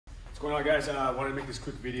What's going on, guys? I wanted to make this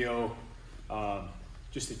quick video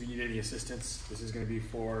just if you need any assistance. This is going to be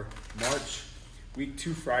for March, week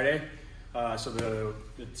 2 Friday. So the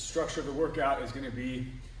structure of the workout is going to be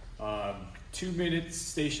 2 minute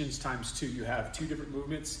stations times 2. You have 2 different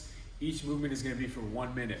movements. Each movement is going to be for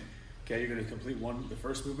 1 minute. Okay, you're going to complete the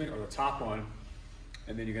first movement or the top one,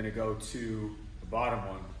 and then you're going to go to the bottom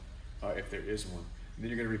one if there is one. And then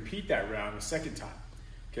you're going to repeat that round a second time.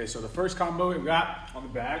 Okay, so the first combo we got on the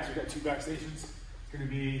bags, we got 2 back stations. It's going to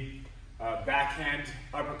be backhand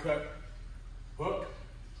uppercut hook,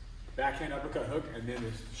 and then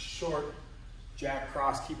this short jab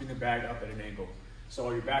cross, keeping the bag up at an angle. So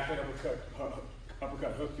your backhand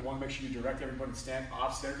uppercut hook, you want to make sure you direct everybody to stand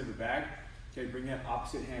off center to the bag. Okay, bring that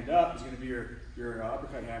opposite hand up. It's going to be your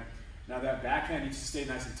uppercut hand. Now that backhand needs to stay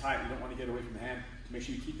nice and tight. You don't want to get away from the hand. Make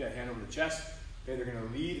sure you keep that hand over the chest. Okay, they're going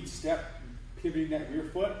to lead and step, pivoting that rear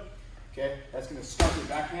foot. Okay, that's going to start your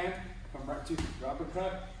backhand, come right to your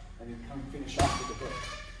uppercut, and then come finish off with the hook.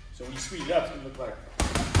 So when you speed it up, it's going to look like,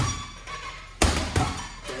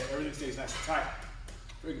 okay, everything stays nice and tight.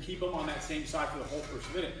 We can keep them on that same side for the whole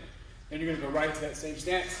first minute. Then you're going to go right into that same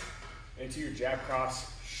stance, into your jab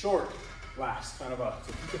cross, short blast, kind of up.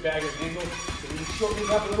 So keep the bag at an angle. So when you shorten it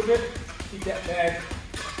up a little bit, keep that bag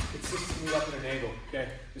consistently up at an angle. Okay.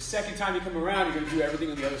 The second time you come around, you're going to do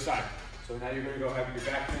everything on the other side. So now you're going to go have your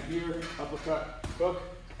backhand here, uppercut, hook,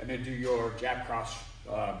 and then do your jab cross,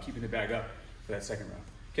 keeping the bag up for that second round.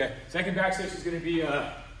 Okay. Second back station is going to be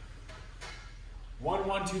 1,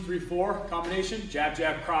 1, 2, 3, 4 combination. Jab,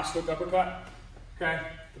 jab, cross, hook, uppercut. Okay.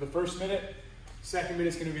 For the first minute. Second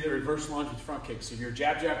minute is going to be the reverse lunge with front kick. So your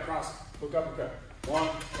jab, jab, cross, hook, uppercut. 1,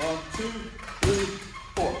 2, 3,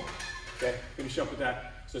 4. Okay. Finish up with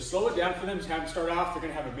that. So slow it down for them. Just have them start off. They're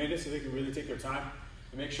going to have a minute so they can really take their time.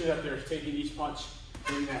 And make sure that they're taking each punch,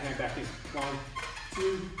 bringing that hand back in. 1,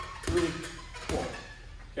 2, 3, 4.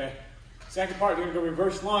 Okay. Second part, you're going to go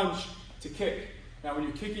reverse lunge to kick. Now when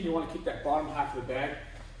you're kicking, you want to kick that bottom half of the bag.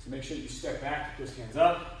 So make sure that you step back, put those hands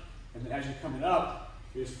up. And then as you're coming up,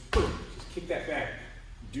 you just kick that bag.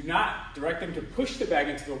 Do not direct them to push the bag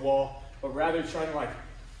into the wall, but rather try to like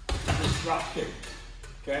just drop kick.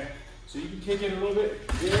 Okay? So you can kick it a little bit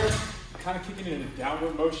there, kind of kicking it in a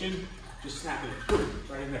downward motion, just snapping it,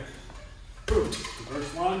 right in there.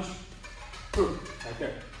 Reverse lunge, right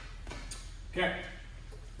there. Okay.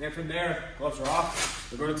 Then from there, gloves are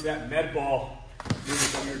off. We're going into that med ball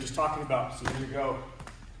movement that we were just talking about. So you're going to go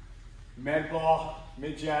med ball,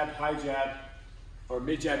 mid jab, high jab, or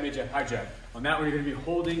mid jab, high jab. On that one, you're going to be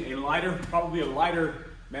holding a lighter, probably a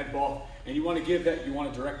lighter med ball, and you want to give that, you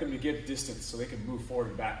want to direct them to give distance so they can move forward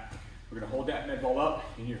and back. We're going to hold that med ball up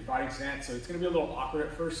in your fighting stance. So it's going to be a little awkward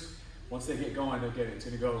at first. Once they get going, they'll get it. It's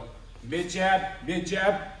going to go mid jab,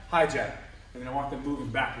 high jab. And then I want them moving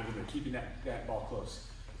back a little bit, keeping that ball close.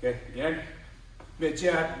 Okay, again, mid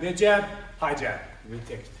jab, high jab. And then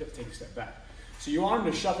take a step back. So you want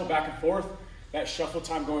them to shuffle back and forth. That shuffle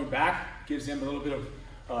time going back gives them a little bit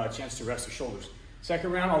of chance to rest their shoulders.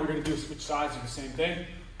 Second round, all we're going to do is switch sides, do the same thing.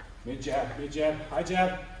 Mid jab, high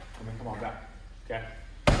jab, and then come on back. Okay.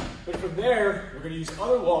 But from there, we're going to use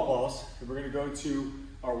other wall balls. And we're going to go to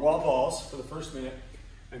our wall balls for the first minute,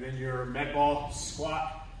 and then your med ball,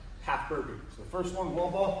 squat, half burpee. So the first one,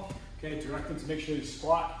 wall ball. Okay, direct them to make sure you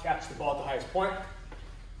squat, catch the ball at the highest point,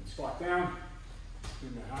 and squat down,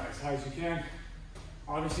 as high as you can.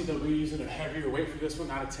 Obviously, they'll be using a heavier weight for this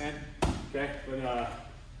one, out of 10. Okay, but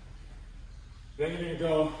then you're going to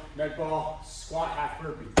go med ball, squat, half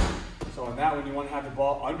burpee. So on that one, you want to have the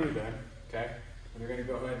ball under them. Okay. And they're going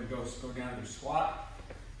to go ahead and go down to squat.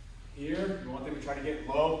 Here, you want them to try to get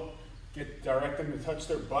low, direct them to touch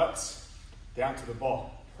their butts down to the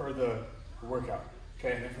ball per the workout.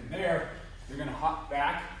 Okay, and then from there, they're going to hop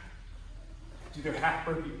back, do their half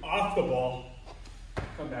burpee off the ball,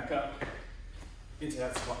 come back up into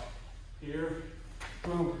that squat. Here,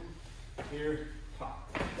 boom, here, hop.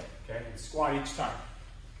 Okay, and squat each time.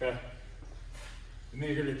 Okay, and then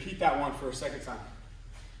you're going to repeat that one for a second time.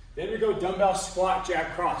 Then we go dumbbell squat, jab,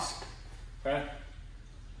 cross. Okay?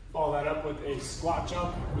 Follow that up with a squat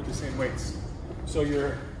jump with the same weights. So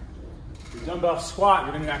your dumbbell squat,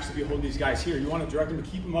 you're going to actually be holding these guys here. You want to direct them to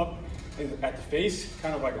keep them up at the face,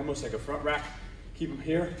 kind of like almost like a front rack. Keep them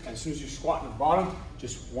here. And as soon as you squat in the bottom,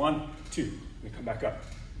 just 1, 2, and come back up.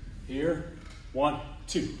 Here, 1,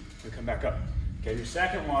 2, and come back up. Okay, your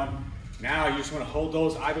second one, now you just want to hold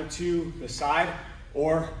those either to the side,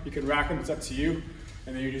 or you can rack them, it's up to you.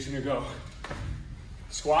 And then you're just going to go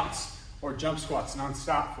squats or jump squats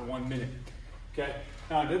non-stop for 1 minute. Okay.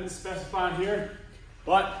 Now it doesn't specify on here,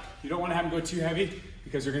 but you don't want to have them go too heavy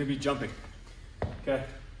because they're going to be jumping. Okay.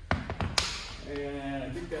 And I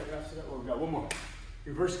think that wraps it up. Oh, we got one more.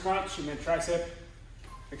 Reverse crunch and then tricep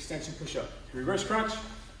extension push-up. Reverse crunch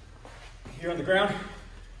here on the ground.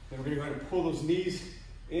 Then we're gonna go ahead and pull those knees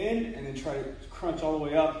in and then try to crunch all the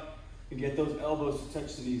way up and get those elbows to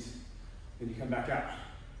touch the knees. Then you come back out.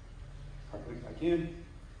 Cartwheels back in,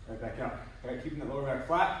 right back out. All right, keeping that lower back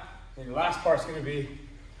flat. And the last part's gonna be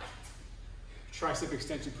tricep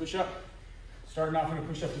extension push-up. Starting off in a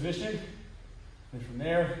push-up position. And from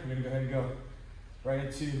there, we're gonna go ahead and go right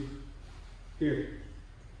into here.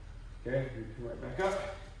 Okay, right back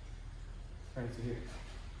up, right into here.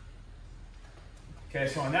 Okay,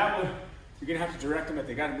 so on that one, you're gonna have to direct them that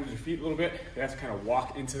they gotta move their feet a little bit. They have to kind of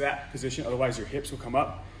walk into that position, otherwise your hips will come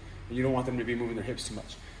up, and you don't want them to be moving their hips too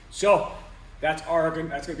much. So that's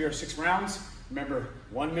gonna be our 6 rounds. Remember,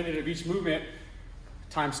 1 minute of each movement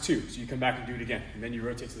times 2. So you come back and do it again, and then you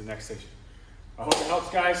rotate to the next station. I hope it helps,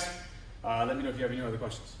 guys. Let me know if you have any other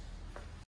questions.